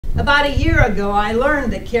About a year ago, I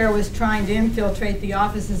learned that CAIR was trying to infiltrate the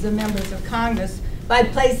offices of members of Congress by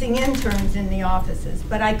placing interns in the offices,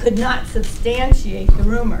 but I could not substantiate the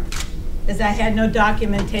rumor, as I had no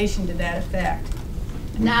documentation to that effect.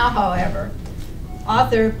 Now, however,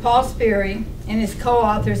 author Paul Sperry and his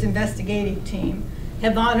co-authors investigative team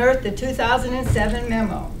have unearthed the 2007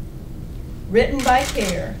 memo written by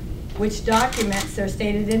CAIR, which documents their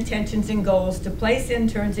stated intentions and goals to place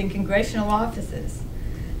interns in congressional offices,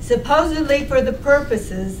 supposedly for the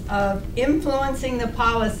purposes of influencing the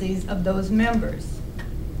policies of those members.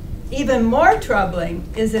 Even more troubling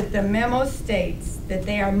is that the memo states that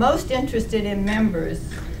they are most interested in members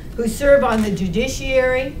who serve on the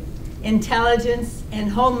Judiciary, Intelligence,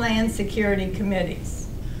 and Homeland Security committees.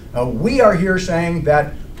 We are here saying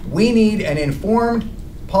that we need an informed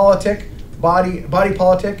body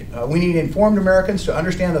politic. We need informed Americans to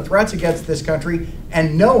understand the threats against this country,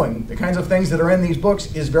 and knowing the kinds of things that are in these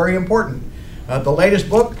books is very important. The latest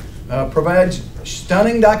book provides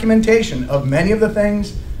stunning documentation of many of the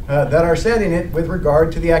things that are said in it with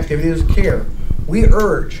regard to the activities of CAIR. We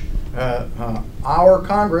urge our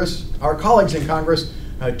colleagues in Congress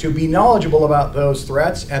to be knowledgeable about those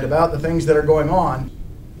threats and about the things that are going on.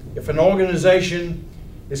 If an organization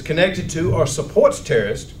is connected to or supports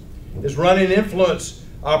terrorists, is running influence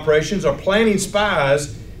operations or planning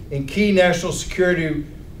spies in key national security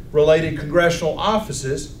related congressional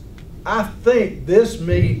offices, I think this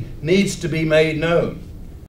needs to be made known.